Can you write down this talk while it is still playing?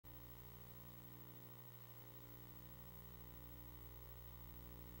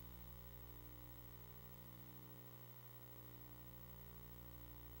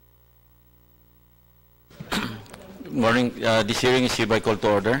Morning. This hearing is hereby called to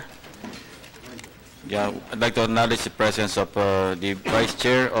order. Yeah, I'd like to acknowledge the presence of the Vice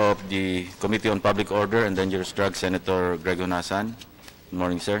Chair of the Committee on Public Order and Dangerous Drugs, Senator Greg Honasan. Good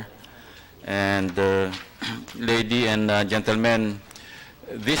morning, sir. And lady and gentlemen,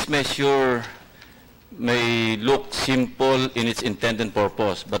 this measure may look simple in its intent and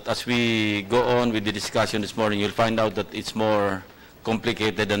purpose, but as we go on with the discussion this morning, you'll find out that it's more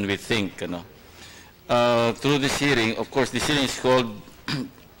complicated than we think. Through this hearing, of course, this hearing is called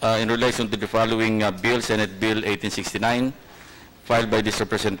in relation to the following bill: Senate Bill 1869, filed by this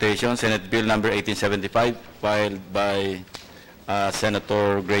representation; Senate Bill number 1875, filed by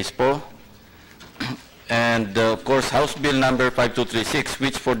Senator Grace Poe; and of course, House Bill number 5236,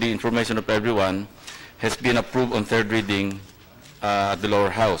 which, for the information of everyone, has been approved on third reading at the lower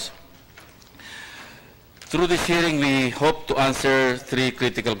house. Through this hearing, we hope to answer three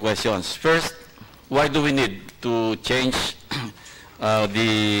critical questions. First, why do we need to change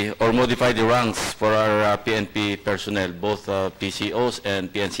or modify the ranks for our PNP personnel, both PCOs and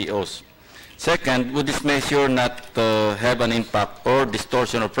PNCOs? Second, would this measure not have an impact or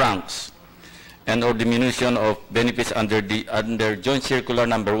distortion of ranks and or diminution of benefits under Joint Circular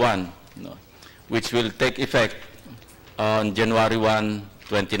number 1, which will take effect on January 1,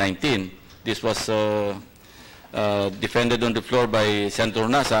 2019. This was defended on the floor by Senator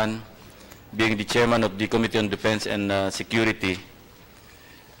Honasan, being the chairman of the Committee on Defense and Security.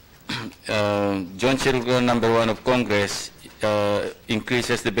 Joint Circular number 1 of Congress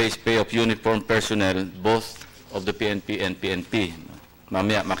increases the base pay of uniformed personnel, both of the PNP and PNP.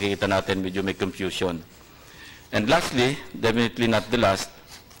 Mamaya makikita natin medyo may confusion. And lastly, definitely not the last,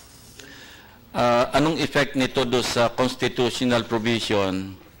 anong effect nito do sa constitutional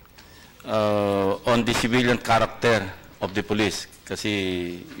provision on the civilian character of the police?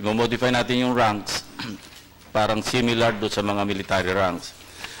 Kasi i-modify natin yung ranks parang similar do sa mga military ranks.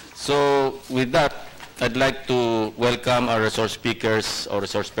 So with that, I'd like to welcome our resource speakers or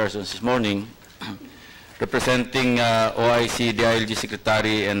resource persons this morning, representing OIC DILG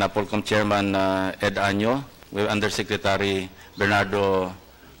Secretary and Polcom Chairman Ed Año, with Undersecretary Bernardo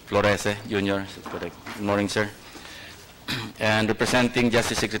Florese Jr. Correct. Good morning, sir. And representing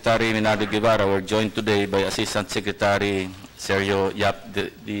Justice Secretary Minardo Guevara, we're joined today by Assistant Secretary Sergio Yap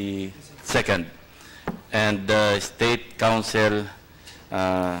the second, and State Counsel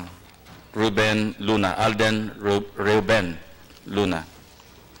Alden Ruben Luna.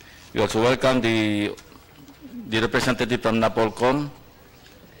 We also welcome the representative from NAPOLCOM,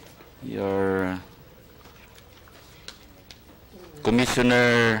 your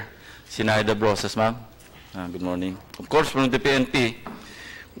Commissioner Sinaida Brosas, ma'am. Good morning. Of course, from the PNP,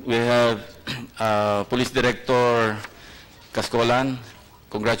 we have Police Director Cascolan.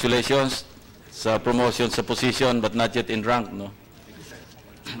 Congratulations sa promotion sa position, but not yet in rank, no?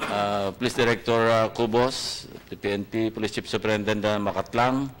 Police Director Cubos, the PNP, Police Chief Superintendent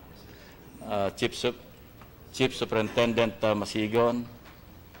Makatlang, Chief Superintendent Masigon,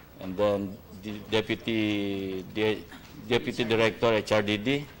 and then the Deputy Director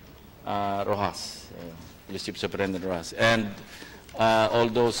HRDD Rojas, Police Chief Superintendent Rojas, and all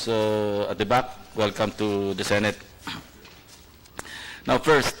those at the back, welcome to the Senate. Now,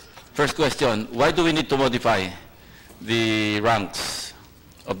 first question: why do we need to modify the ranks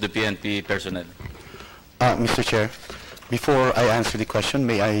of the PNP personnel? Mr. Chair, before I answer the question,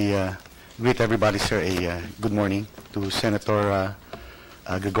 may I greet everybody, sir, a good morning to Senator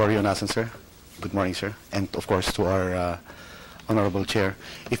Gregorio Honasan, sir. Good morning, sir, and of course to our Honorable Chair.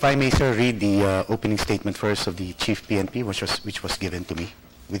 If I may, sir, read the opening statement first of the Chief PNP, which was given to me,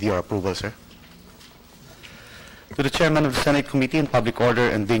 with your approval, sir. To the Chairman of the Senate Committee on Public Order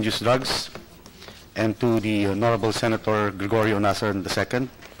and Dangerous Drugs, and to the Honorable Senator Gregorio Honasan II,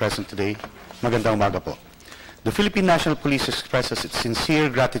 present today, magandang umaga po. The Philippine National Police expresses its sincere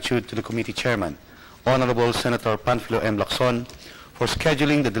gratitude to the Committee Chairman, Honorable Senator Panfilo M. Lacson, for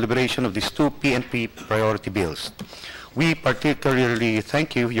scheduling the deliberation of these two PNP priority bills. We particularly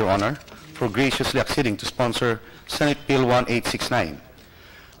thank you, Your Honor, for graciously acceding to sponsor Senate Bill 1869.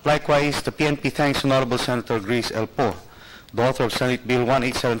 Likewise, the PNP thanks Honorable Senator Grace L. Poe, the author of Senate Bill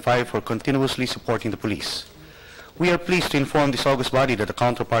 1875, for continuously supporting the police. We are pleased to inform this august body that the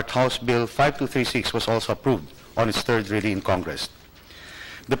counterpart House Bill 5236 was also approved on its third reading in Congress.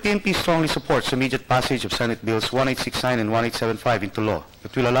 The PNP strongly supports immediate passage of Senate Bills 1869 and 1875 into law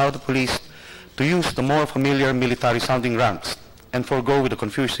that will allow the police to use the more familiar military-sounding ranks and forego with the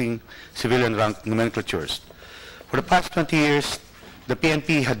confusing civilian rank nomenclatures. For the past 20 years, the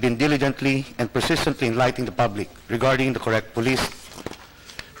PNP had been diligently and persistently enlightening the public regarding the correct police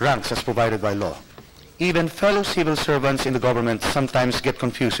ranks as provided by law. Even fellow civil servants in the government sometimes get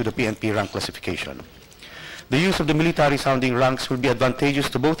confused with the PNP rank classification. The use of the military-sounding ranks will be advantageous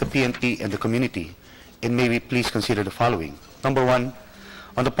to both the PNP and the community, and may we please consider the following. Number one,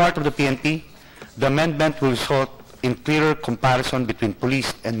 on the part of the PNP, the amendment will result in clearer comparison between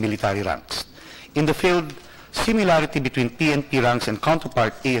police and military ranks. In the field, similarity between PNP ranks and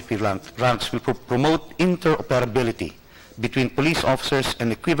counterpart AFP ranks will promote interoperability between police officers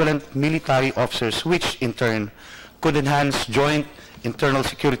and equivalent military officers, which in turn could enhance joint internal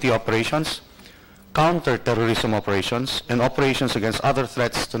security operations, counter-terrorism operations, and operations against other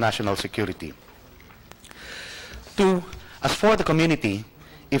threats to national security. Two, as for the community,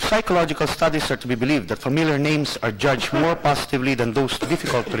 if psychological studies are to be believed that familiar names are judged more positively than those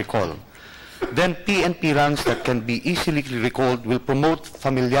difficult to recall, then PNP ranks that can be easily recalled will promote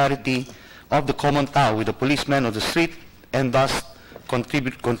familiarity of the common tao with the policeman of the street, and thus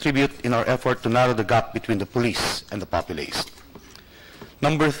contribute in our effort to narrow the gap between the police and the populace.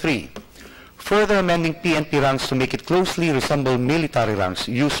 Number three, further amending PNP ranks to make it closely resemble military ranks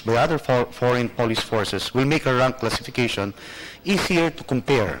used by other foreign police forces will make our rank classification easier to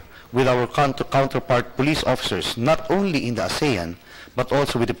compare with our counterpart police officers, not only in the ASEAN, but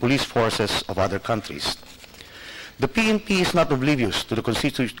also with the police forces of other countries. The PNP is not oblivious to the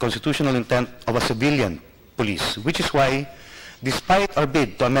constitutional intent of a civilian police, which is why, despite our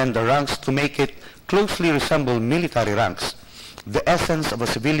bid to amend the ranks to make it closely resemble military ranks, the essence of a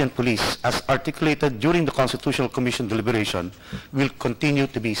civilian police, as articulated during the Constitutional Commission deliberation, will continue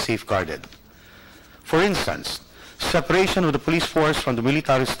to be safeguarded. For instance, separation of the police force from the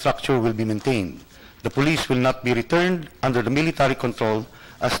military structure will be maintained. The police will not be returned under the military control,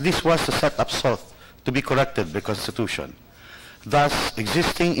 as this was the setup sought to be corrected by Constitution. Thus,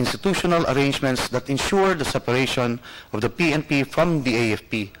 existing institutional arrangements that ensure the separation of the PNP from the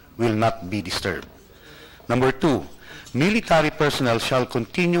AFP will not be disturbed. Number two, military personnel shall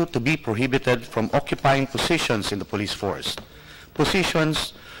continue to be prohibited from occupying positions in the police force.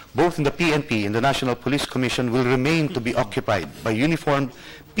 Positions both in the PNP and the National Police Commission will remain to be occupied by uniformed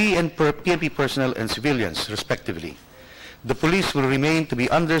PNP personnel and civilians, respectively. The police will remain to be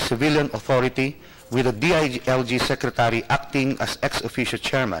under civilian authority, with the DILG Secretary acting as ex officio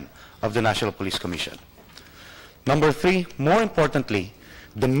chairman of the National Police Commission. Number three, more importantly,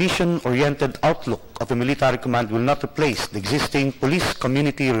 the mission-oriented outlook of the military command will not replace the existing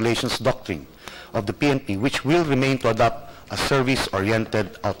police-community relations doctrine of the PNP, which will remain to adopt a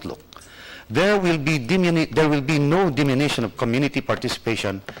service-oriented outlook. There will be no diminution of community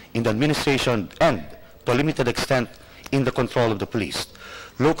participation in the administration and, to a limited extent, in the control of the police.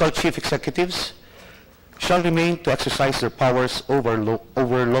 Local chief executives shall remain to exercise their powers over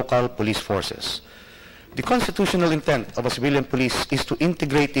local police forces. The constitutional intent of a civilian police is to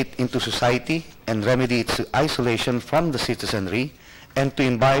integrate it into society and remedy its isolation from the citizenry, and to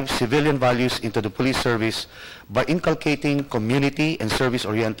imbibe civilian values into the police service by inculcating community and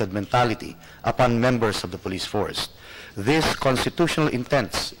service-oriented mentality upon members of the police force. This constitutional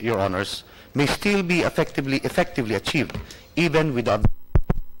intent, Your Honors, may still be effectively achieved even with the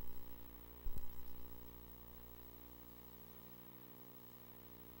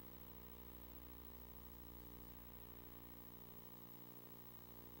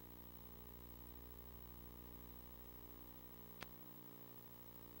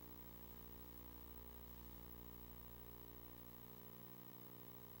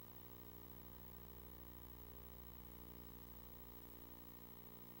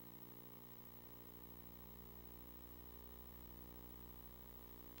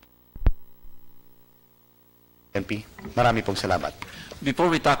MP. Marami pong salamat. Before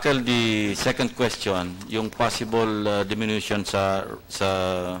we tackle the second question, yung possible diminution sa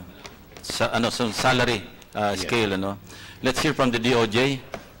salary scale, let's hear from the DOJ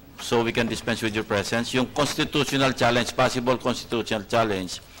so we can dispense with your presence. Yung constitutional challenge, possible constitutional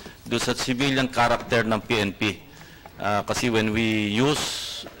challenge do sa civilian character ng PNP. Kasi when we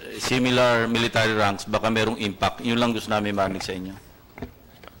use similar military ranks, baka merong impact. Yun lang gusto namin marinig sa inyo.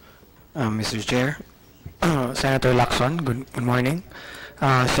 Mr. Chair, Senator Lacson, good morning.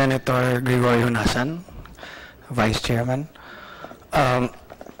 Senator Gregorio Nasan, Vice Chairman.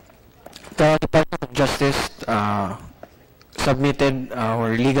 The Department of Justice submitted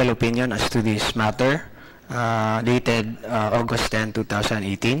our legal opinion as to this matter, dated August 10,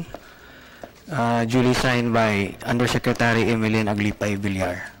 2018, duly signed by Undersecretary Emilien Aglipay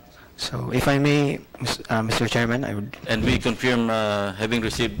Villar. So, if I may, Mr. Chairman, I would... And we confirm having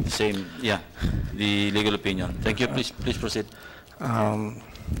received the same, the legal opinion. Thank you. Please proceed. Upon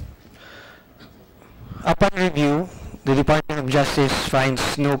review, the Department of Justice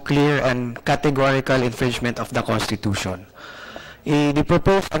finds no clear and categorical infringement of the Constitution. The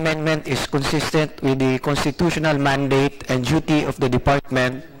proposed amendment is consistent with the constitutional mandate and duty of the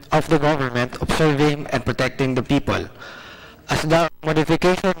Department of the Government of serving and protecting the people, as the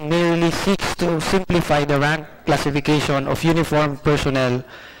modification merely seeks to simplify the rank classification of uniformed personnel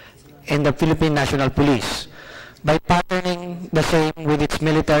in the Philippine National Police by patterning the same with its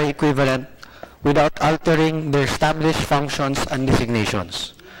military equivalent without altering their established functions and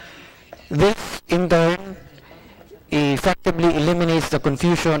designations. This, in turn, effectively eliminates the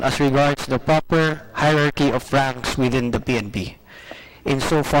confusion as regards the proper hierarchy of ranks within the PNP,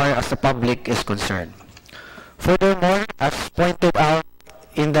 insofar as the public is concerned. Furthermore, as pointed out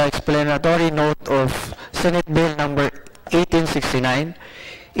in the explanatory note of Senate Bill number 1869,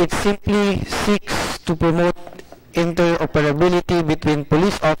 it simply seeks to promote interoperability between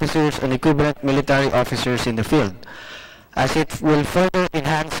police officers and equivalent military officers in the field, as it will further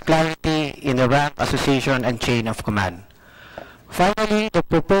enhance clarity in the rank association and chain of command. Finally, the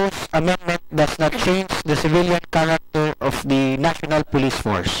proposed amendment does not change the civilian character of the National Police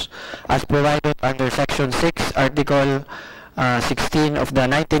Force, as provided under Section 6, Article 16 of the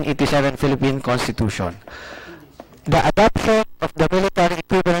 1987 Philippine Constitution. The adoption of the military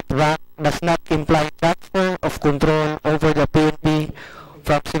equivalent rank does not imply transfer of control over the PNP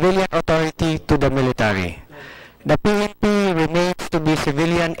from civilian authority to the military. The PNP remains to be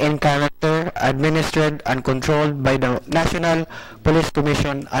civilian in character, administered and controlled by the National Police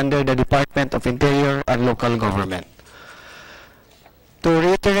Commission under the Department of Interior and Local Government. To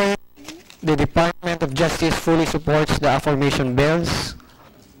reiterate, the Department of Justice fully supports the aforementioned bills,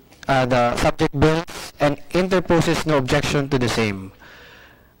 the subject bills, and interposes no objection to the same.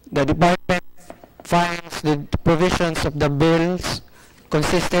 The Department finds the provisions of the bills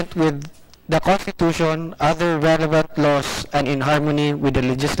consistent with the Constitution, other relevant laws, and in harmony with the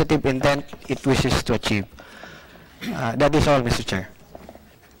legislative intent it wishes to achieve. That is all, Mr. Chair.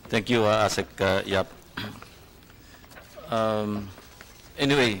 Thank you, Asek Yap.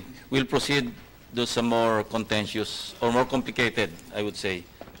 Anyway, we'll proceed to some more contentious or more complicated, I would say,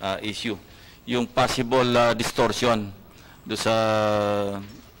 issue. Yung possible distortion do sa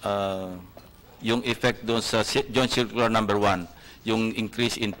yung effect doon sa Joint Circular number 1, yung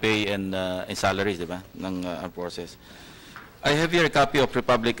increase in pay and salaries, di ba, ng armed forces. I have here a copy of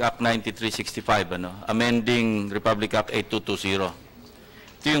Republic Act 9365, amending Republic Act 8220.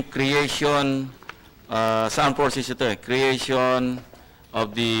 Ito yung creation, sa armed forces ito creation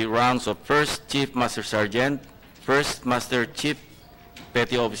of the ranks of First Chief Master Sergeant, First Master Chief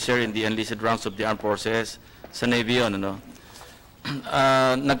Petty Officer in the enlisted ranks of the armed forces. Sa Navy yun,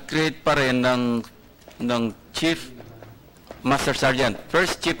 nag-create pa rin ng Chief Master Sergeant,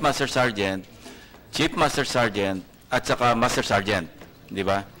 First Chief Master Sergeant, Chief Master Sergeant, at saka Master Sergeant, di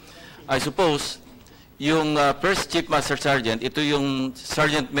ba? I suppose, yung First Chief Master Sergeant, ito yung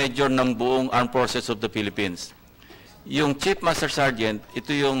Sergeant Major ng buong Armed Forces of the Philippines. Yung Chief Master Sergeant,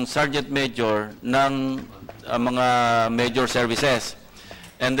 ito yung Sergeant Major ng mga Major Services.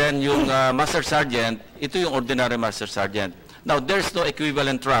 And then yung Master Sergeant, ito yung Ordinary Master Sergeant. Now, there's no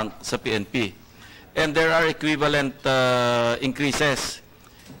equivalent rank sa PNP. And there are equivalent increases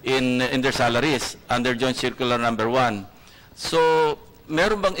in their salaries under Joint Circular number 1. So,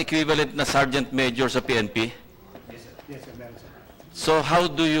 meron bang equivalent na Sergeant Major sa PNP? Yes, sir. Yes, sir. So, how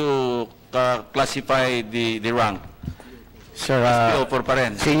do you classify the rank? Sir, SPO4 pa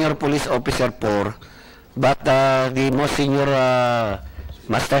rin. Senior Police Officer 4, but the most senior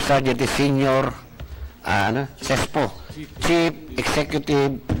Master Sergeant is Senior CESPO, Chief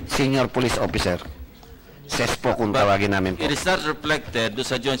Executive Senior Police Officer. CESPO kung tawagin namin po. It is not reflected do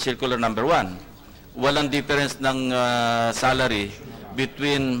sa Joint Circular number 1. Walang difference ng salary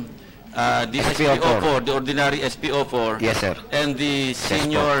between the SPO4, the ordinary SPO4, yes, sir, and the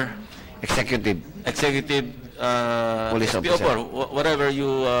senior Executive Police SPO4, whatever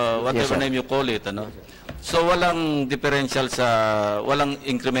yes, name you call it, So walang differential walang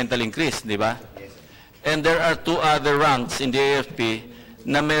incremental increase, di ba? And there are two other ranks in the AFP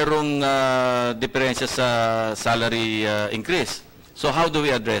na merong diferensya sa salary increase. So how do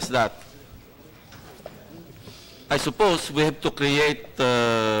we address that? I suppose we have to create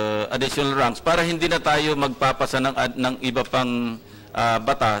additional ranks para hindi na tayo magpapasa ng iba pang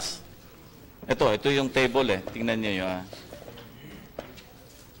batas. Ito yung table Tingnan niyo yun.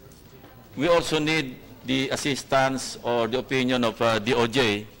 We also need the assistance or the opinion of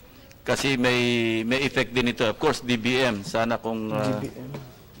DOJ kasi may effect din ito. Of course, DBM. Sana kung...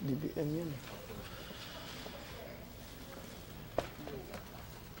 DBM yan.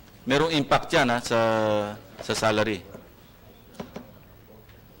 Merong impact yan sa salary.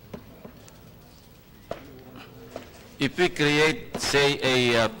 if we create, say,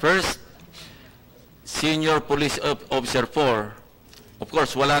 a first senior police officer 4, of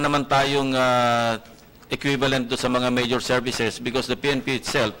course, wala naman tayong equivalent do sa mga major services because the PNP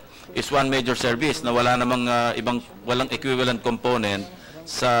itself is one major service na wala namang walang equivalent component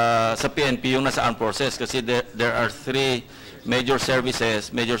sa PNP yung nasa armed forces kasi there are 3 major services,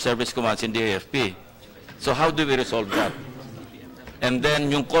 major service commands in the AFP. So how do we resolve that? And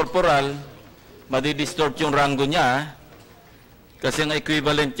then yung corporal, madidistort yung rango niya kasi ang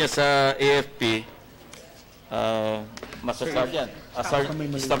equivalent niya sa AFP, Master Sergeant,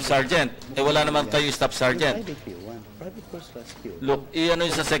 Staff Sergeant. Eh wala naman kayo Staff Sergeant. Look, iyan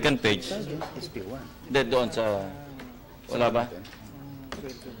yung sa second page. Hindi, doon sa, wala ba?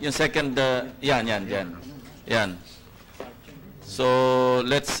 Yung second, yan. So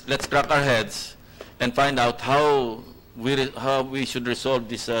let's crack our heads and find out how we should resolve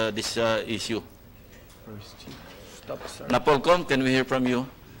this issue. Napolcom, can we hear from you?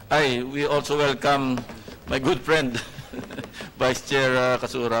 We also welcome my good friend, Vice Chair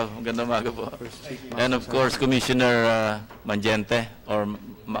Kasura. Magandang umaga po. And of course, Commissioner Mangiente, or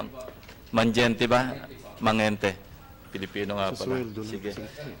Mangiente ba? Mangente. Pilipino nga pala. Sige.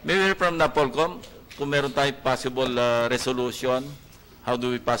 May we hear from Napolcom, kung meron tayong possible resolution, how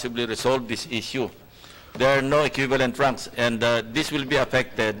do we possibly resolve this issue? There are no equivalent ranks, and this will be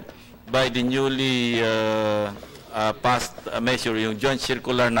affected by the newly passed measure, yung Joint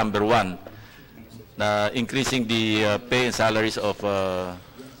Circular number 1, increasing the pay and salaries of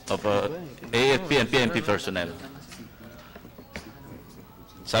AFP and PNP personnel.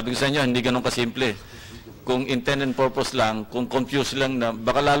 Sabi ko sa inyo, hindi ganun kasimple. Kung intent and purpose lang, kung confuse lang na,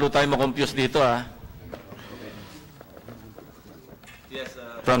 baka lalo tayo ma-confuse dito, ha? Yes,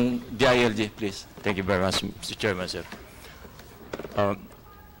 from the ILG, please. Thank you very much, Mr. Chairman, sir.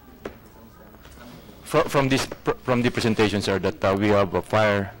 From the presentation, sir, that we have a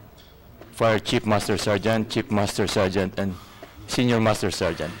fire Chief Master Sergeant, Chief Master Sergeant, and Senior Master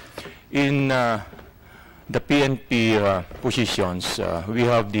Sergeant. In the PNP positions, we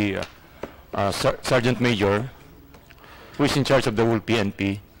have the Sergeant Major, who is in charge of the whole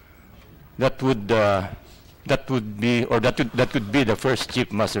PNP. That could be the first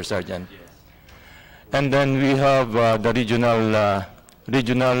Chief Master Sergeant. And then we have the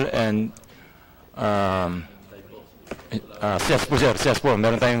regional and CESPO,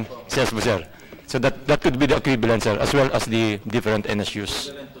 meron tayong CESPO, sir. So that could be the equivalent, sir, as well as the different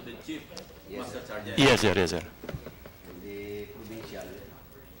NSUs. Yes, sir, yes, sir. The provincial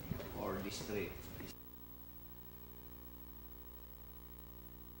or district.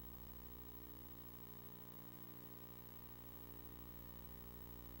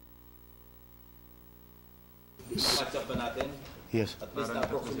 Match up ba natin? Yes. At least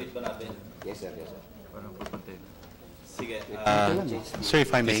approximate ba natin? Yes, sir, yes, sir. Sige. Sir,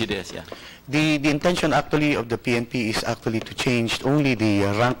 if I may. PCDS, yeah. The intention actually of the PNP is actually to change only the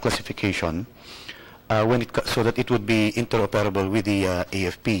rank classification so that it would be interoperable with the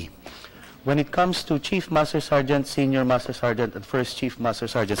AFP. When it comes to Chief Master Sergeant, Senior Master Sergeant, and First Chief Master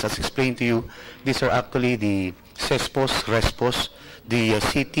Sergeant, as explained to you, these are actually the CESPOs, RESPOs, the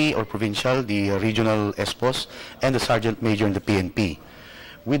city or provincial, the regional ESPOs, and the Sergeant Major in the PNP.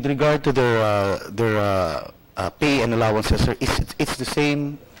 With regard to their pay and allowances, it's the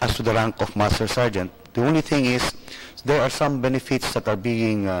same as to the rank of Master Sergeant. The only thing is there are some benefits that are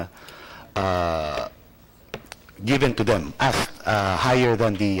being given to them as higher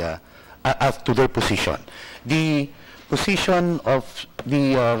than the as to their position. The position of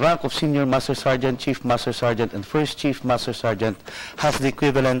the rank of Senior Master Sergeant, Chief Master Sergeant, and First Chief Master Sergeant has the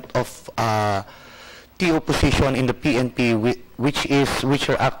equivalent of TO position in the PNP, which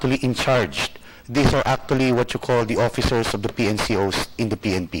are actually in charge. These are actually what you call the officers of the PNCOs in the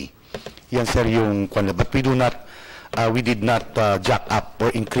PNP. Yan, sir, yung kwan. But we did not jack up or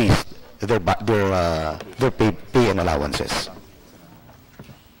increase their pay and allowances.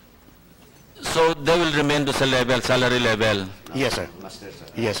 So they will remain to sa level, salary level. Yes, sir.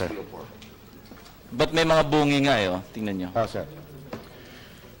 Yes, sir. But may mga bungi nga eh, oh. Tingnan nyo. Sir.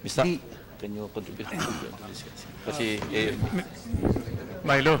 Mr. Can you contribute to discuss? Kasi,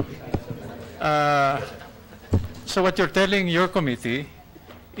 Milo, so what you're telling your committee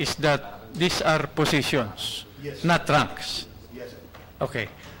is that these are positions, yes, not ranks. Yes, sir. Okay.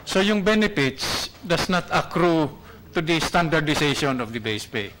 So yung benefits does not accrue to the standardization of the base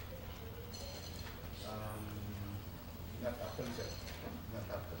pay.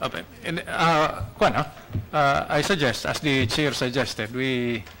 Okay. And, I suggest, as the chair suggested,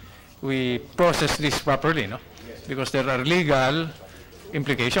 we process this properly, no? Yes. Because there are legal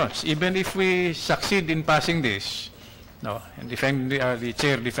implications. Even if we succeed in passing this, no, and the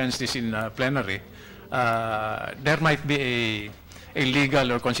chair defends this in plenary, there might be a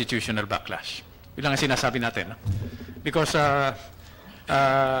legal or constitutional backlash. Yun lang ang sinasabi natin. No? Because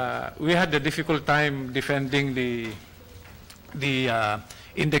we had a difficult time defending the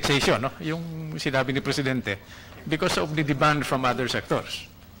indexation, no? Yung sinabi ni Presidente, because of the demand from other sectors.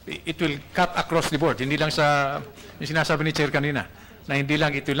 It will cut across the board. Hindi lang sa, yung sinasabi ni Chair kanina, na hindi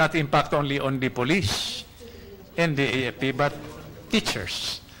lang, it will not impact only on the police and the AFP, but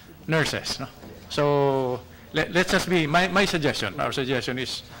teachers, nurses. No? So, let's just be, my suggestion, our suggestion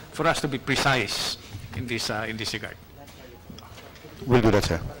is for us to be precise in this regard. We'll do that,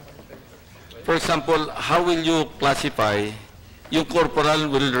 sir. For example, how will you classify yung corporal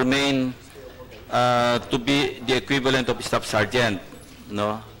will remain to be the equivalent of staff sergeant,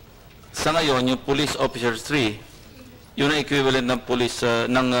 no? Sa ngayon, yung police officer 3, yun ang equivalent ng police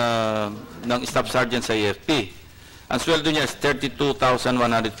ng staff sergeant sa AFP. Ang sweldo niya is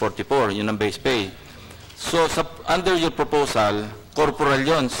 32,144, yun ang base pay. So under your proposal, corporal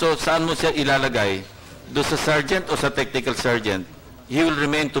yun. So saan mo siya ilalagay? Do sa sergeant o sa technical sergeant? He will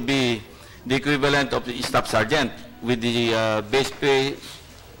remain to be the equivalent of the staff sergeant with the base pay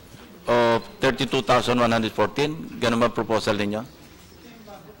of 32,114. Ganun ba proposal ninyo?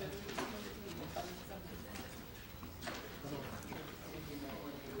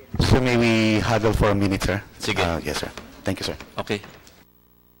 So may we huddle for a minute, sir? Sige. Yes, sir. Thank you, sir. Okay.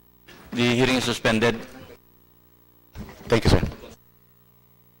 The hearing is suspended. Thank you, sir.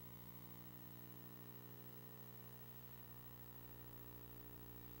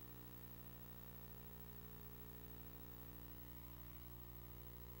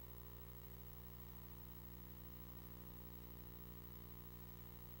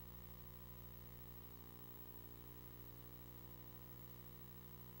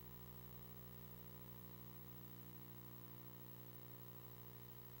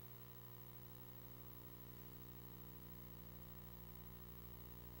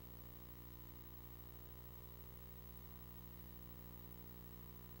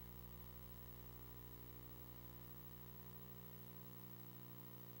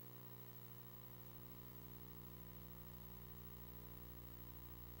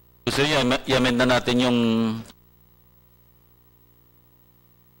 Gusto niyo, i-amend na natin yung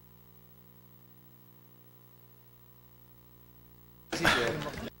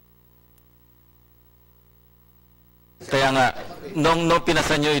kaya nga, nung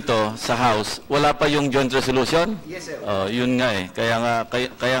pinasan nyo ito sa House, wala pa yung joint resolution? Yes, sir. Yun nga eh.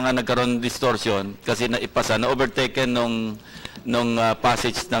 Kaya nga nagkaroon distortion kasi naipasa, na-overtaken nung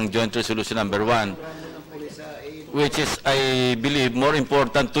passage ng joint resolution number 1. Which is, I believe, more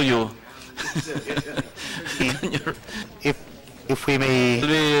important to you. If we may...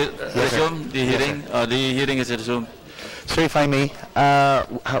 Will we resume the hearing? The hearing is resumed. Sir, if I may,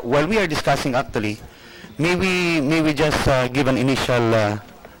 while we are discussing actually, may we just give an initial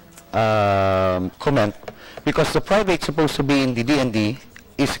comment, because the private supposed to be in the DND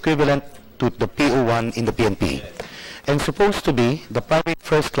is equivalent to the PO1 in the PNP, and supposed to be the private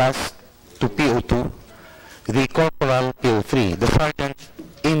first class to PO2, the corporal PO3. The sergeant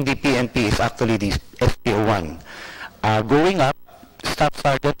in the PNP is actually the SPO1. Going up, staff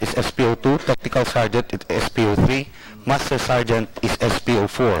sergeant is SPO2, technical sergeant is SPO3, master sergeant is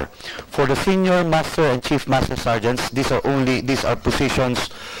SPO4. For the senior master and chief master sergeants, these are positions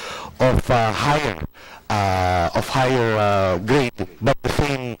of higher grade, but the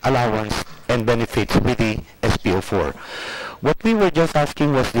same allowance and benefits with the SPO4. What we were just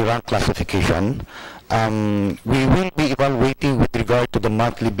asking was the rank classification. We will be evaluating with regard to the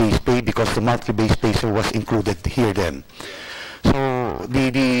monthly base pay, because the monthly base pay was included here then. So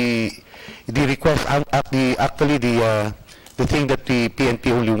the request, actually the thing that the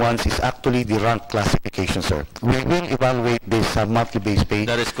PNP only wants is actually the rank classification, sir. We will evaluate this monthly base pay.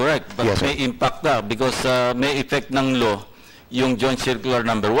 That is correct, but yes, may impact na because may effect ng law yung joint circular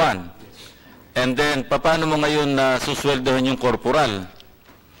number 1. And then, paano mo ngayon susweldohan yung corporal?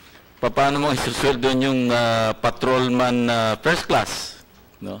 Paano mo isusweldohan yung patrolman first class?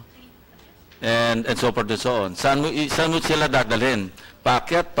 No? And so forth and so on. Saan mo sila dadalhin?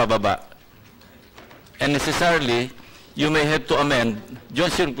 Paakyat, pababa. And necessarily, you may have to amend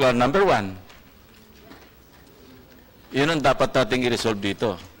joint circular number 1. Yun ang dapat nating i-resolve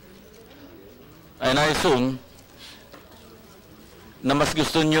dito. And I assume na mas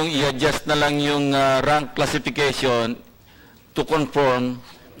gusto nyong i-adjust na lang yung rank classification to conform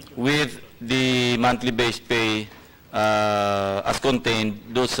with the monthly base pay as contained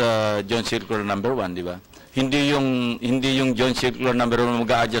do sa joint circular number 1, di ba? Hindi yung joint circular number 1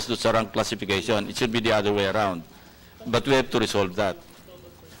 mag-a-adjust do sa rank classification. It should be the other way around. But we have to resolve that.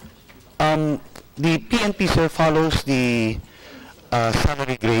 The PNP, sir, follows the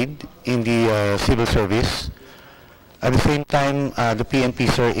salary grade in the civil service. At the same time, the PNP,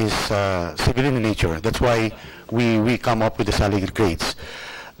 sir, is civilian in nature. That's why we come up with the salary grades.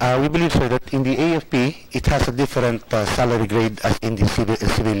 We believe, sir, that in the AFP, it has a different salary grade as in the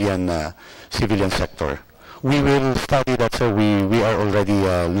civilian sector. We will study that, sir. We are already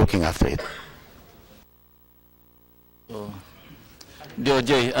looking after it.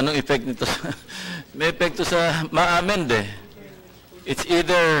 DOJ, anong effect nito? May epekto sa ma-amend eh. It's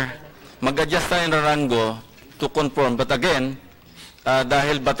either mag-adjust tayo ng rango to conform, but again,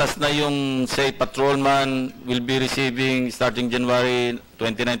 dahil batas na yung, say, patrolman will be receiving starting January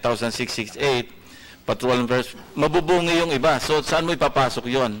 29,668, patrolman first, mabubungi yung iba. So, saan mo ipapasok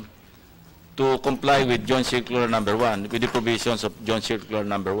yon? To comply with Joint Circular Number 1, with the provisions of Joint Circular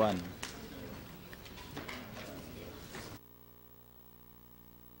Number 1.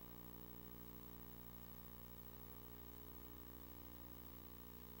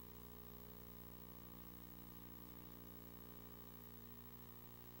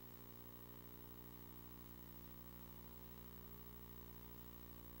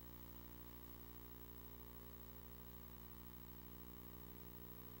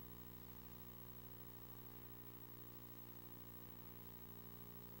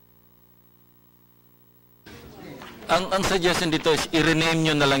 Ang suggestion dito is i-rename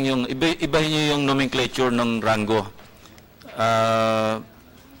nyo na lang yung, ibahin nyo yung nomenclature ng rango.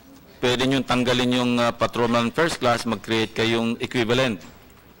 Pwede nyo tanggalin yung patrolman first class, mag-create kayong equivalent.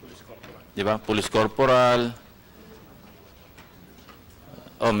 Di ba? Police corporal.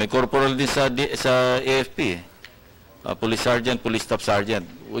 Oh, may corporal din sa AFP. Police sergeant, police staff sergeant.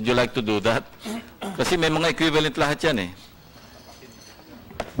 Would you like to do that? Kasi may mga equivalent lahat yan eh.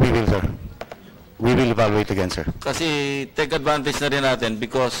 We will, sir. We will evaluate again, sir. Kasi take advantage na rin natin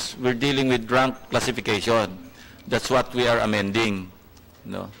because we're dealing with rank classification. That's what we are amending.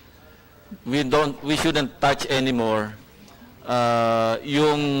 No? We shouldn't touch anymore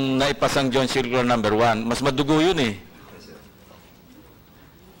yung naipasang Joint Circular Number 1. Mas madugo yun eh.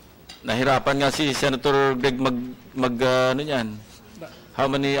 Nahirapan nga si Senator Greg ano yan. How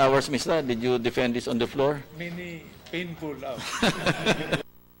many hours, Mr.? Did you defend this on the floor? Many painful hours.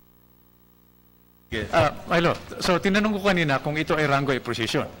 Milo, so tinanong ko kanina kung ito ay rango ay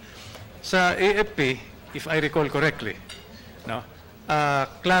position. Sa AFP, if I recall correctly, no,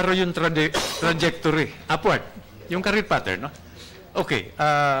 klaro yung trajectory, upward, yung career pattern, no? Okay,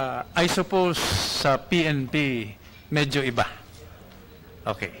 I suppose sa PNP medyo iba.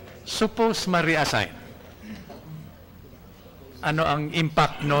 Okay, suppose ma-reassign. Ano ang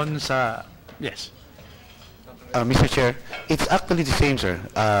impact nun sa, yes? Mr. Chair, it's actually the same, sir.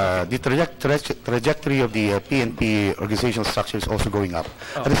 The trajectory of the PNP organizational structure is also going up.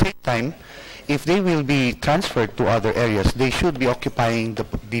 At the same time, if they will be transferred to other areas, they should be occupying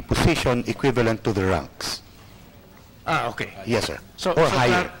the position equivalent to the ranks. Okay. Yes, sir. So Or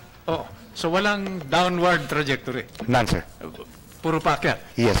higher. So walang downward trajectory? None, sir. Puro paakyat?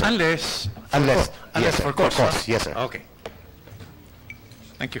 Yes, sir. Unless Yes, sir. for course. Yes, sir. Okay.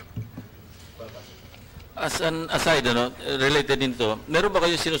 Thank you. As an aside, related din to, meron ba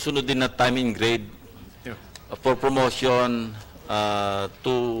kayo sinusunod din na time in grade for promotion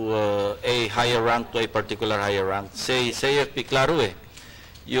to a higher rank, to a particular higher rank? Say AFP, klaro eh.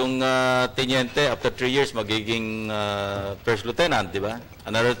 Yung teniente, after 3 years, magiging first lieutenant, di ba?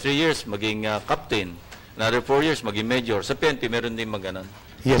 Another 3 years, maging captain. Another 4 years, maging major. Sa PNP, meron din maganon.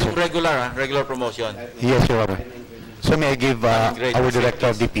 Yes, sir. Regular promotion. Yes, Your Honor. So may I give our Director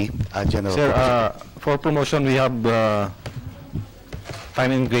of DP, General. Sir, for promotion, we have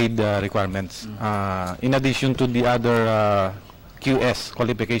time and grade requirements. In addition to the other QS,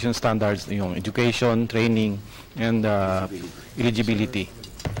 qualification standards, yung education, training, and eligibility.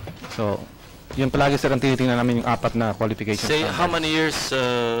 So, yun palagi, sir, ang tinitingnan namin yung apat na qualification Say, standards. how many years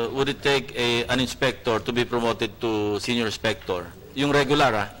would it take an inspector to be promoted to senior inspector? Yung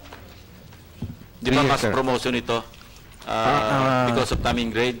regular, Di ba 3 years, mas sir. promotion ito because of time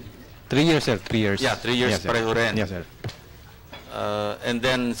in grade? 3 years, sir. 3 years. Yeah, 3 years Yes, sir. pareho rin. Yes, sir. And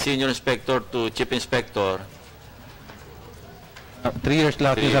then senior inspector to chief inspector, 3 years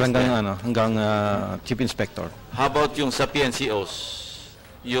lahat 3 yun, sir, years hanggang chief inspector. how about yung sa PNCOs?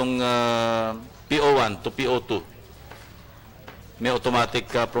 Yung PO1 to PO2? May automatic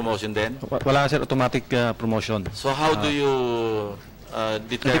promotion din? Wala, sir, automatic promotion. So how do you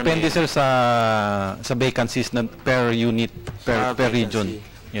determine? Depende, sir, sa vacancies na per unit, per region. Vacancy.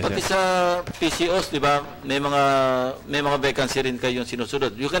 Yes, Pati sir. sa PCOs, di ba, may mga vacancy rin kayong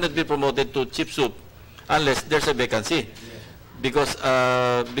sinusunod. You cannot be promoted to chief soup unless there's a vacancy. Because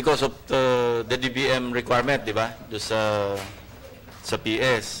of the DBM requirement, di ba? Do sa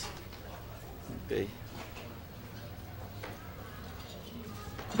PS. Okay.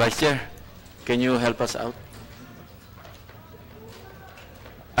 Vice Chair, can you help us out?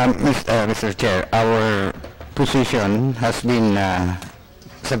 Mr. Chair, our position has been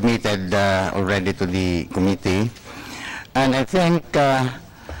submitted already to the committee, and I think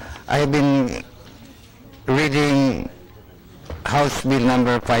I've been reading House Bill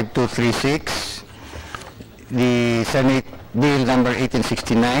number 5236, the Senate Bill number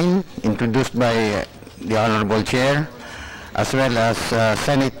 1869, introduced by the Honorable Chair, as well as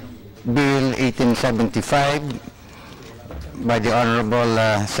Senate Bill 1875 by the Honorable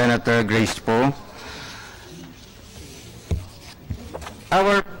Senator Grace Poe.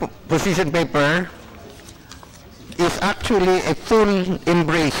 Our position paper is actually a full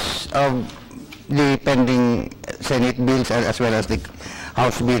embrace of the pending Senate bills as well as the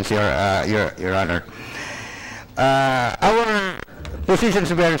House bills, Your Honor. Our position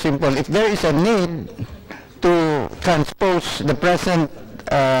is very simple. If there is a need to transpose the present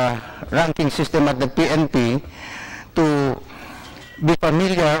ranking system at the PNP to be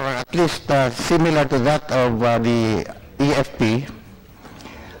familiar or at least similar to that of the EFP,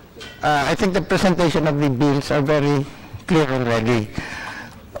 I think the presentation of the bills are very clear already.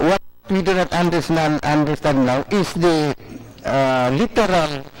 What we do not understand now is the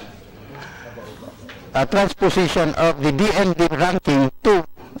literal transposition of the DND ranking to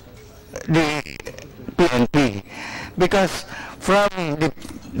the PNP, because from the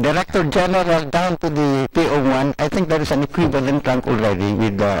Director General down to the PO1, I think there is an equivalent rank already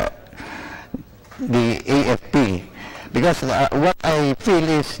with the AFP. Because what I feel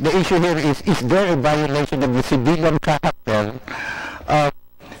is, the issue here is there a violation of the civilian character of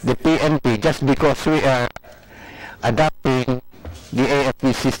the PNP just because we are adopting the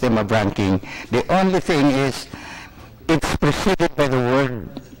AFP system of ranking? The only thing is, it's preceded by the word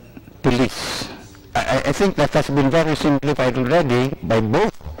police. I think that has been very simplified already by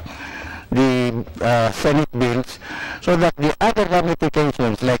both the Senate bills, so that the other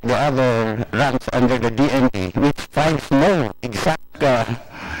ramifications, like the other ranks under the DNP, which finds no exact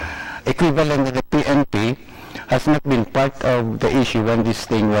equivalent to the PNP, has not been part of the issue when this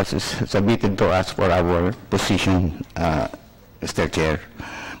thing was submitted to us for our position, Mr. Chair.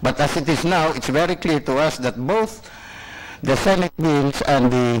 But as it is now, it's very clear to us that both the Senate bills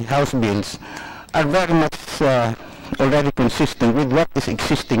and the House bills are very much already consistent with what is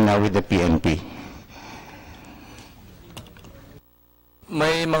existing now with the PNP.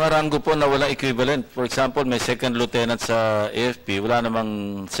 May mga ranggo po na wala equivalent. For example, may second lieutenant sa AFP, wala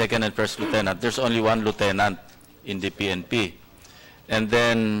namang second and first lieutenant. There's only one lieutenant in the PNP. And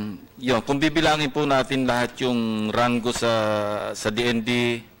then, yun, kung bibilangin po natin lahat yung ranggo sa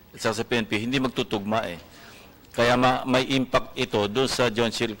DND at sa PNP, hindi magtutugma eh. Kaya may impact ito doon sa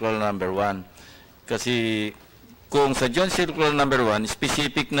Joint Circular number 1. Kasi kung sa Joint Circular number 1,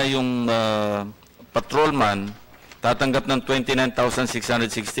 specific na yung patrolman, tatanggap ng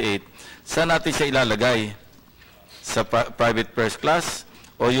 29,668, saan natin siya ilalagay? Sa private first class?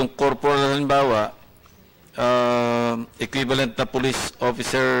 O yung corporal halimbawa, equivalent na police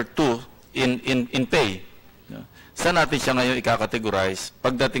officer 2 in pay? Saan natin siya ngayon ikakategorize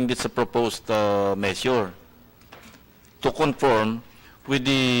pagdating dito sa proposed measure to conform with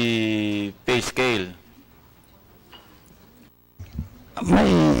the pay scale?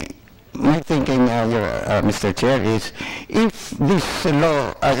 My thinking, Mr. Chair, is if this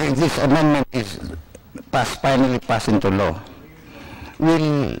law, if this amendment is finally passed into law,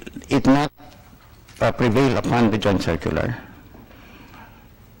 will it not prevail upon the Joint Circular?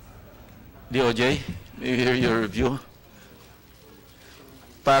 DOJ, may hear your view?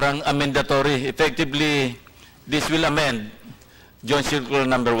 Parang amendatory. Effectively, this will amend Joint Circular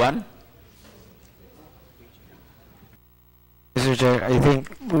number 1? Mr. Chair, I think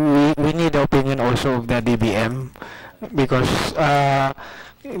we need the opinion also of the DBM, because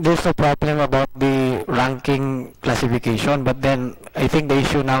there's a problem about the ranking classification, but then I think the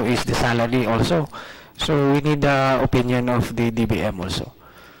issue now is the salary also. So we need the opinion of the DBM also.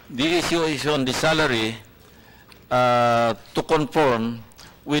 The issue is on the salary to conform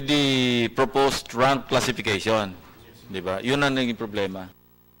with the proposed rank classification. Diba? Yun ang naging problema.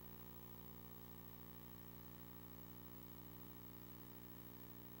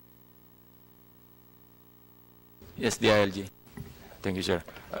 Yes, the ILG. Thank you, sir.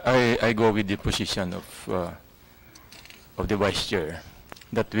 I go with the position of the Vice Chair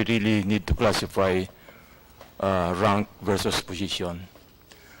that we really need to classify rank versus position.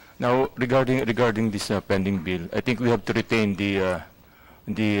 Now, regarding this pending bill, I think we have to retain the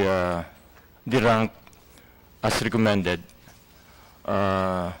rank as recommended.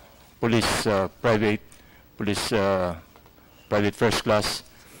 Police private, police private first class,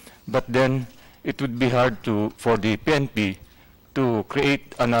 but then it would be hard for the PNP to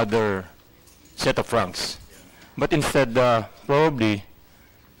create another set of ranks. But instead, probably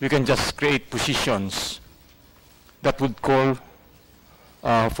we can just create positions that would call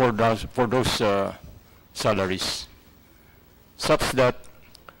for those salaries, such that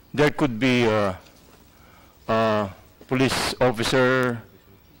there could be a police officer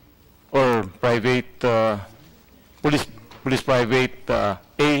or private police private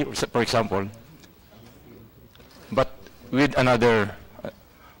A, for example, but with another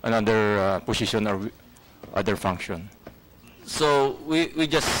position or other function. So we'll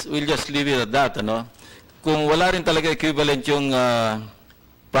just leave it at that, ano? Kung wala rin talaga equivalent yung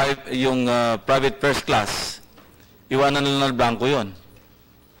private first class, iwanan na lang blanco 'yon.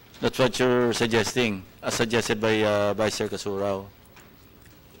 That's what you're suggesting, as suggested by Vice Chair Casurao.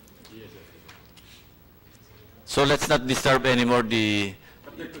 So let's not disturb anymore the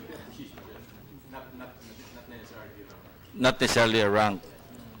not necessarily a rank.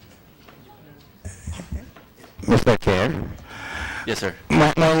 Mr. Chair, Yes, sir.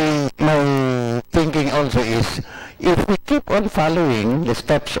 my thinking also is, if we keep on following the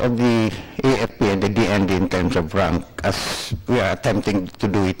steps of the AFP and the DND in terms of rank, as we are attempting to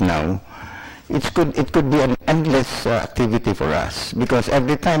do it now, it could be an endless activity for us, because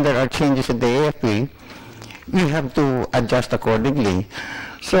every time there are changes in the AFP, we have to adjust accordingly.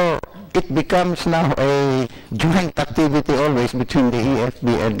 So it becomes now a joint activity always between the EFB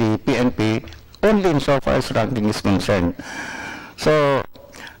and the PNP, only insofar as ranking is concerned. So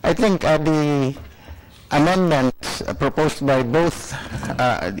I think the amendments proposed by both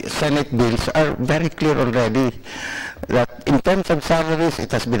Senate bills are very clear already, that in terms of salaries,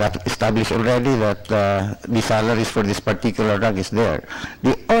 it has been established already that the salaries for this particular rank is there.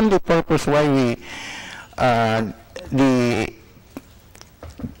 The only purpose why the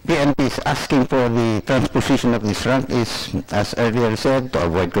PNP is asking for the transposition of this rank is, as earlier said, to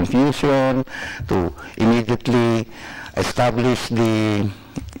avoid confusion, to immediately establish the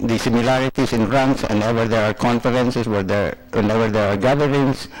similarities in ranks whenever there are conferences, whenever there are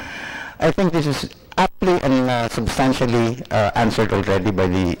gatherings. I think this is aptly and substantially answered already by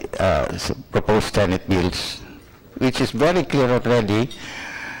the proposed Senate bills, which is very clear already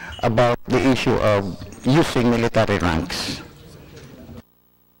about the issue of using military ranks.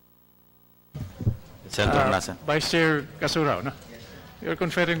 Senator Nasa. Vice Chair Casurao, no? You're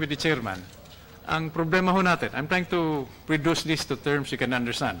conferring with the chairman. Ang problema ho natin, I'm trying to reduce this to terms you can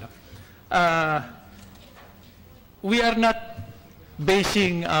understand. No? We are not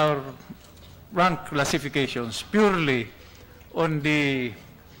basing our rank classifications purely on the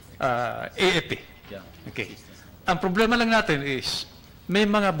AFP. Okay. Ang problema lang natin is, may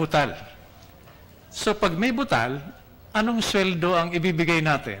mga butal. So pag may butal, anong sweldo ang ibibigay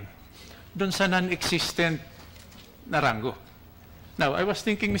natin doon sa non-existent na rango? Now, I was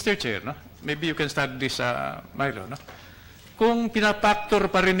thinking, Mr. Chair, no? Maybe you can start this, Milo, no? Kung pinapactor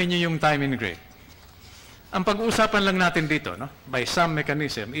pa rin ninyo yung time and grade, ang pag-uusapan lang natin dito, no? By some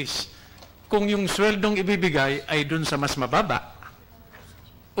mechanism is, kung yung sweldong ibibigay ay doon sa mas mababa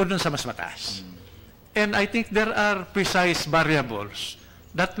o doon sa mas mataas. And I think there are precise variables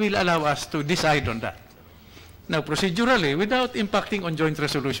that will allow us to decide on that. Now, procedurally, without impacting on Joint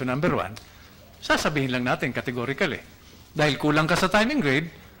Resolution number 1, sasabihin lang natin categorically, dahil kulang ka sa time and grade,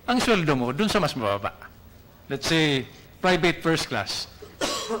 ang sweldo mo dun sa mas mababa. Let's say, private first class,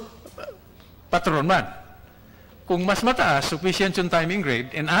 patrolman. Kung mas mataas, sufficient yung time and grade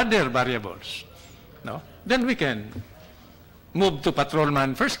and other variables, no? Then we can move to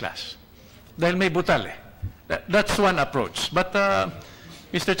patrolman first class. Dahil may butal eh. That's one approach. But,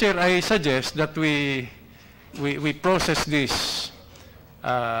 Mr. Chair, I suggest that we process this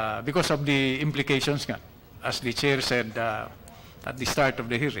because of the implications nga. As the chair said at the start of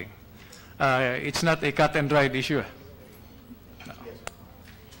the hearing, it's not a cut and dried issue. No.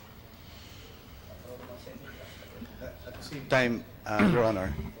 At the same time, Your Honor,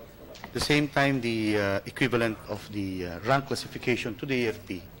 the same time the equivalent of the rank classification to the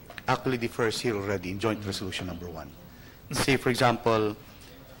AFP actually differs here already in Joint Resolution number 1. Say, for example,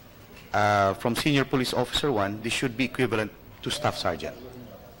 from Senior Police Officer 1, this should be equivalent to Staff Sergeant.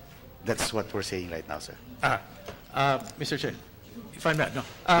 That's what we're saying right now, sir. Mr. Chair, if I may, no.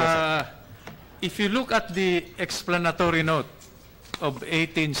 If you look at the explanatory note of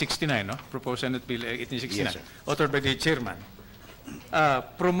 1869, no, proposed Senate Bill 1869, Yes, sir. authored by the chairman,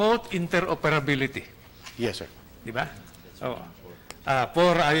 promote interoperability. Yes, sir. Di ba?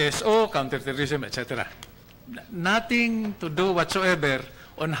 For ISO, counterterrorism, etc. Nothing to do whatsoever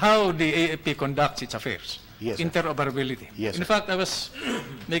on how the AFP conducts its affairs. Yes, sir. Interoperability. Yes, In sir. fact, I was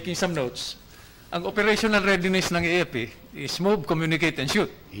making some notes. Ang operational readiness ng AFP is move, communicate, and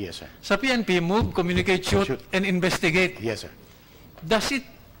shoot. Yes, sir. Sa PNP, move, communicate, shoot, Shoot. and investigate. Yes, sir. Does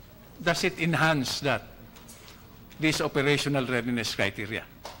it enhance that, this operational readiness criteria?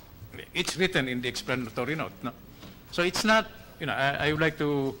 It's written in the explanatory note, no? So it's not, I would like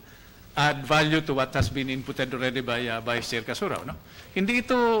to add value to what has been inputted already by Vice Chair Casuraw, no?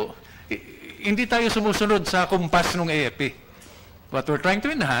 Hindi tayo sumusunod sa kumpas ng AFP. What we're trying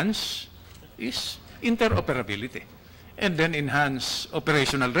to enhance is interoperability. And then enhance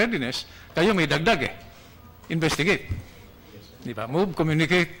operational readiness. Kayo may dagdag eh. Investigate. Di ba? Move,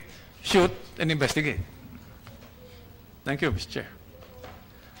 communicate, shoot, and investigate. Thank you, Mr. Chair.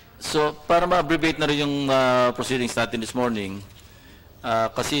 So, para ma-abbreviate na rin yung proceedings natin this morning,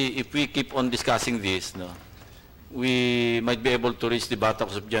 kasi if we keep on discussing this, no, we might be able to reach the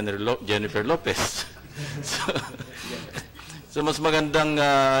buttocks of Jennifer Lopez. So mas magandang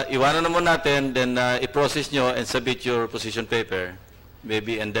iwanan na muna natin, then i-process nyo and submit your position paper,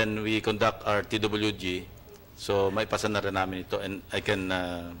 maybe, and then we conduct our TWG. So maipasa na rin namin ito, and I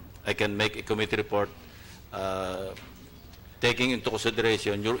can make a committee report taking into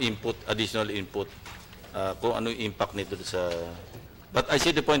consideration your input, additional input, kung ano yung impact nito sa... But I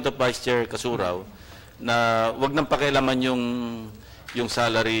see the point of Vice Chair Casuraw na wag nang pakialaman yung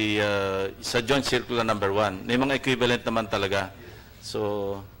salary sa Joint Circular number 1. May mga equivalent naman talaga.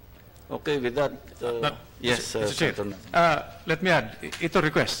 So, okay with that. Yes, Mr. Chair, let me add, ito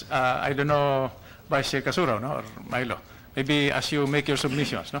request. I don't know, Vice Chair Casuraw, no, or Milo, maybe as you make your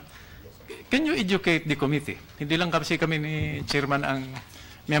submissions, no? Can you educate the committee? Hindi lang kasi kami ni Chairman ang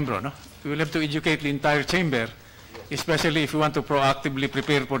membro, no? We will have to educate the entire chamber, especially if you want to proactively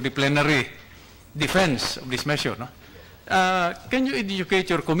prepare for the plenary defense of this measure, no? Can you educate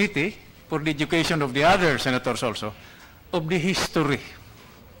your committee, for the education of the other senators also, of the history?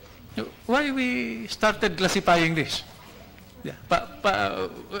 Why we started classifying this? Yeah.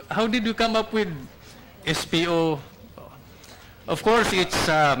 How did you come up with SPO? Of course, it's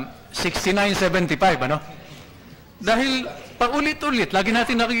 6975, ano? Dahil paulit-ulit, lagi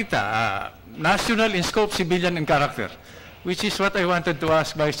natin nakita, national in scope, civilian in character, which is what I wanted to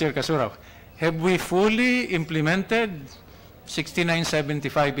ask Vice Chair Casuraw. Have we fully implemented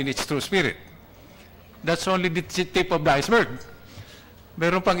 6975 in its true spirit? That's only the tip of the iceberg.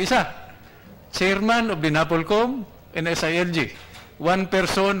 Meron pang isa, Chairman of the NAPOLCOM and SILG, one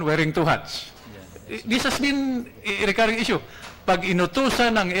person wearing two hats. This has been a recurring issue. Pag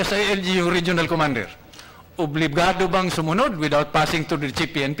inutusan ng SILG yung regional commander, obligado bang sumunod without passing to the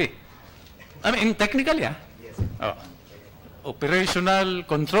chief PNP? I mean, technically, operational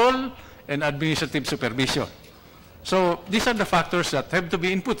control and administrative supervision. So, these are the factors that have to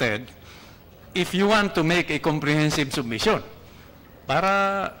be inputted if you want to make a comprehensive submission.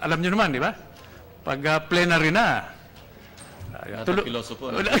 Para, alam nyo naman, di ba? Pag plenary na,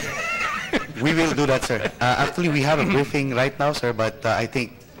 We will do that, sir. Actually, we have a briefing right now, sir, but I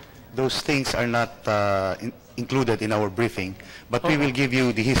think those things are not included in our briefing. But we will give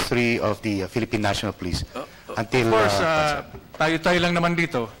you the history of the Philippine National Police until... Of course, tayo-tayo lang naman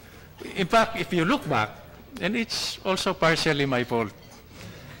dito. In fact, if you look back, and it's also partially my fault,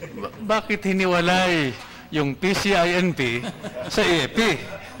 bakit hiniwalay yung PCINP sa AFP?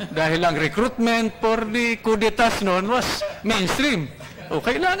 Dahil ang recruitment for the coup d'etat noon was mainstream. O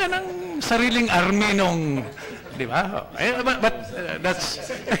kailangan ng sariling army nung, di ba? But that's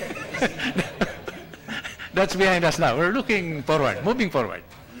that's behind us now. We're looking forward, moving forward.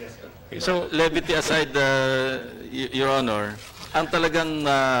 So, levity aside, Your Honor, ang talagang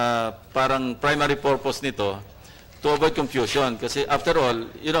parang primary purpose nito to avoid confusion. Kasi after all,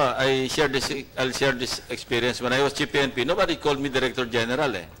 I'll share this experience. When I was Chief PNP, nobody called me Director General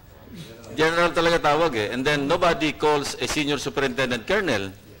eh. General talaga tawag eh. And then nobody calls a Senior Superintendent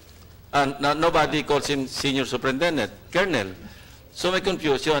Colonel. And nobody calls him Senior Superintendent Colonel. So may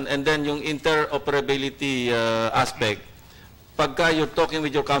confusion. And then yung interoperability aspect, pagka you're talking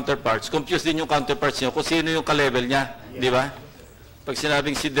with your counterparts, confused din yung counterparts nyo kung sino yung ka-level niya. Di ba? Pag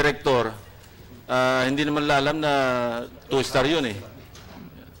sinabing si Director, hindi naman lalam na 2-star yun eh.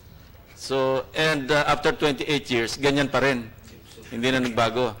 So, and after 28 years, ganyan pa rin. Hindi na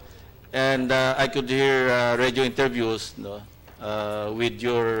nagbago. And I could hear radio interviews, no, with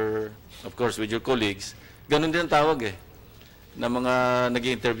your, of course, with your colleagues. Ganun din ang tawag eh, na mga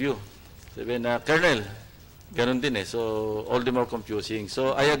nag-interview. Sabi na, Colonel, Ganon din eh. So, all the more confusing.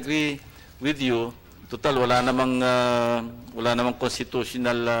 So, I agree with you. Total, wala namang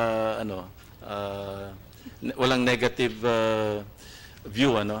constitutional, walang negative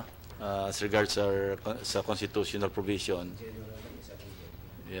view, as regards sa constitutional provision.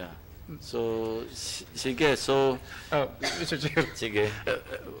 Yeah. So, sige. So, Mr. Chair, sige.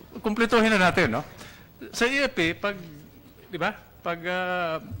 kumpletuhin na natin, no? Sa EFP, di ba, pag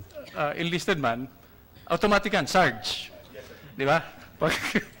enlisted man, automatic yan, Sarge. Di ba? Pag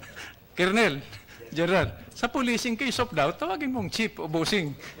Colonel, General. Sa police, in case of doubt, tawagin mong chief o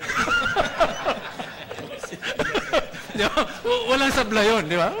bossing. Di ba? Walang sabla yun,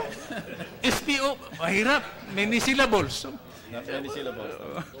 di ba? SPO, mahirap. Many syllables. Many syllables.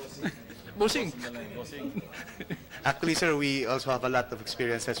 Bossing. Actually, sir, we also have a lot of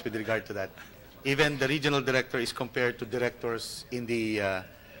experiences with regard to that. Even the regional director is compared to directors in the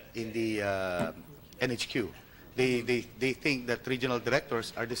NHQ. They think that regional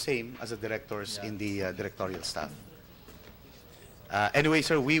directors are the same as the directors in the directorial staff. Anyway,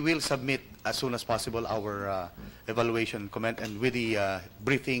 sir, we will submit as soon as possible our evaluation comment and with the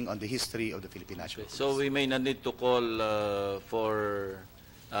briefing on the history of the Philippine National Police. So, we may not need to call for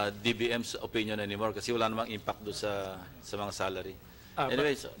DBM's opinion anymore kasi wala namang impact doon sa mga salary.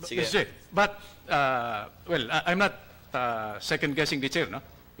 Anyway, sige. But, well, I'm not second-guessing the chair, no?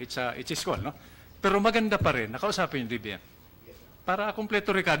 It's his call, no? Pero maganda pa rin, nakausapin yung DBM. Para kumpleto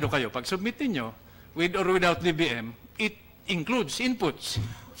rekado kayo, pag submit niyo with or without DBM, it includes inputs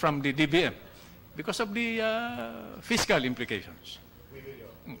from the DBM because of the fiscal implications.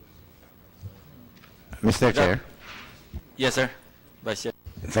 Mr. Chair. Yes, sir. Vice Chair.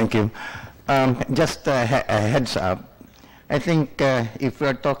 Thank you. Just a heads up. I think if we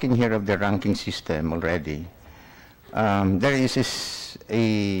are talking here of the ranking system already, there is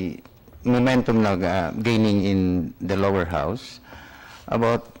a momentum now gaining in the lower house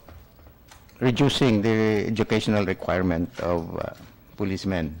about reducing the educational requirement of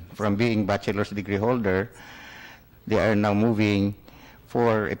policemen. From being bachelor's degree holder, they are now moving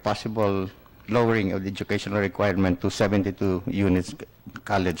for a possible lowering of the educational requirement to 72 units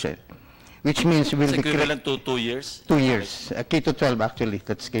college, which means we'll It's be equivalent to 2 years? 2 years, K to 12 actually,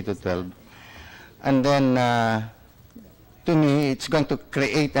 that's K to 12. And then, to me, it's going to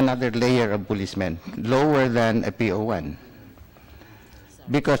create another layer of policemen, lower than a PO1.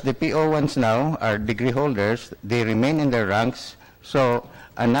 Because the PO1s now are degree holders, they remain in their ranks, so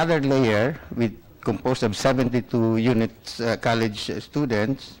another layer composed of 72 units college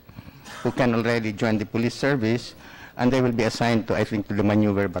students who can already join the police service, and they will be assigned to, I think, to the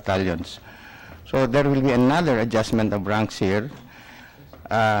maneuver battalions. So there will be another adjustment of ranks here.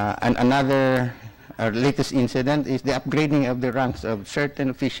 And another latest incident is the upgrading of the ranks of certain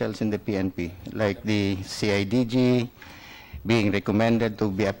officials in the PNP, like the CIDG being recommended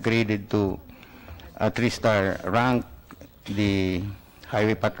to be upgraded to a 3-star rank, the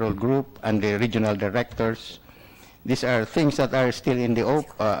Highway Patrol Group, and the regional directors. These are things that are still in the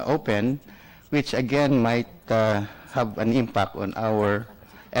open, which again might have an impact on our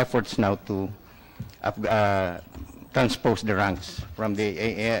efforts now to transpose the ranks from the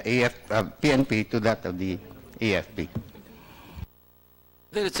PNP to that of the AFP.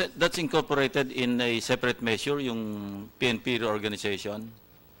 That's incorporated in a separate measure, yung PNP reorganization.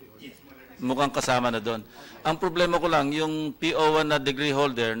 Mukhang kasama na doon. Ang problema ko lang, yung PO1 na degree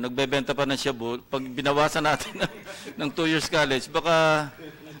holder, nagbebenta pa ng shabu, pag binawasan natin ng 2 years college, baka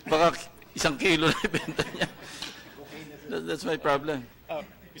 1 kilo na ibenta niya. That's my problem.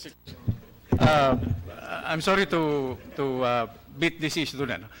 I'm sorry to beat this issue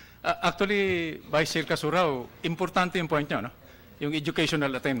na. Actually, Vice Chair Kasurao, importante yung point nyo, no? Yung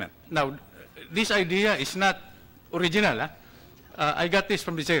educational attainment. Now, this idea is not original. I got this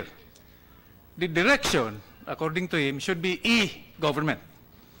from the chair. The direction, according to him, should be e-government.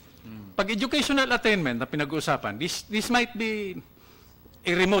 Pag educational attainment na pinag-uusapan, this might be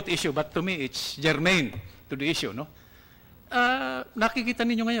a remote issue, but to me, it's germane to the issue, no? Nakikita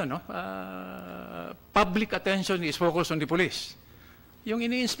ninyo ngayon, no? Public attention is focused on the police. Yung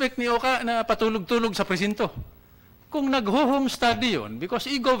ini-inspect ni Oka na patulog-tulog sa presinto. Kung nag-home study yun, because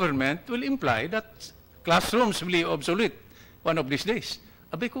e-government will imply that classrooms will be obsolete one of these days.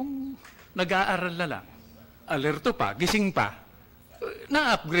 Abay, kung nag-aaral na lang, alerto pa, gising pa,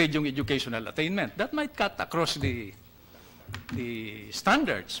 na-upgrade yung educational attainment. That might cut across the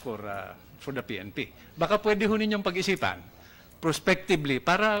standards for the PNP. Baka pwede ho ninyong pag-isipan prospectively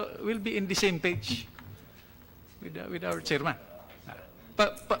para we'll be in the same page with our chairman.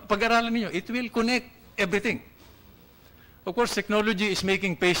 Pag-aralan ninyo, it will connect everything. Of course, technology is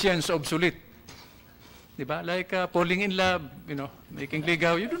making patience obsolete. Diba? Like falling in love, making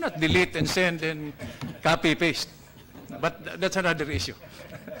ligaw. You do not delete and send and copy paste. But that's another issue.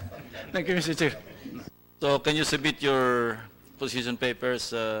 Thank you, Mr. Chair. So can you submit your position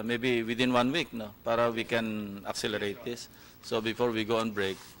papers maybe within 1 week, no? Para we can accelerate this. So before we go on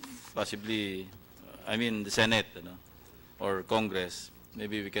break, possibly, the Senate, or Congress,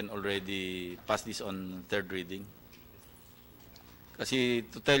 maybe we can already pass this on third reading. Kasi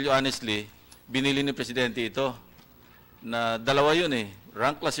to tell you honestly, binili ni Presidente ito na dalawa yun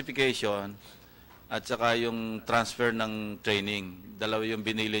rank classification at saka yung transfer ng training. Dalawa yung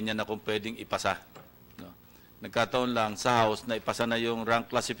binili niya na kung pwedeng ipasa. No? Nagkataon lang sa House na ipasa na yung rank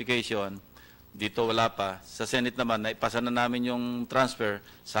classification, dito wala pa. Sa Senate naman, na ipasa na namin yung transfer,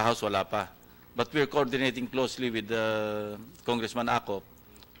 sa House wala pa. But we're coordinating closely with Congressman Acop,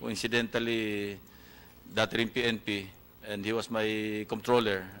 who incidentally, dati rin PNP, and he was my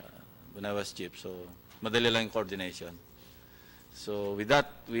controller when I was chief. So, madali lang yung coordination. So, with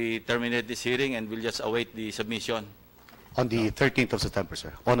that, we terminate this hearing and we'll just await the submission. On the 13th of September,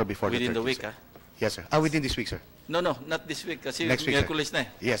 sir. On or before Within the 13th, the week, sir. Yes, sir. Within this week, sir. No, not this week, kasi Next week, sir. Miyerkules na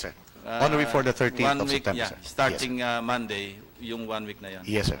Yes, sir. On or before the 13th 1 of week, September, yeah, sir. starting Monday, yung 1 week na yan.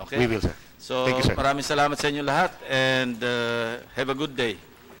 Yes, sir. Okay? We will, sir. So, Thank you, sir. maraming salamat sa inyo lahat and have a good day.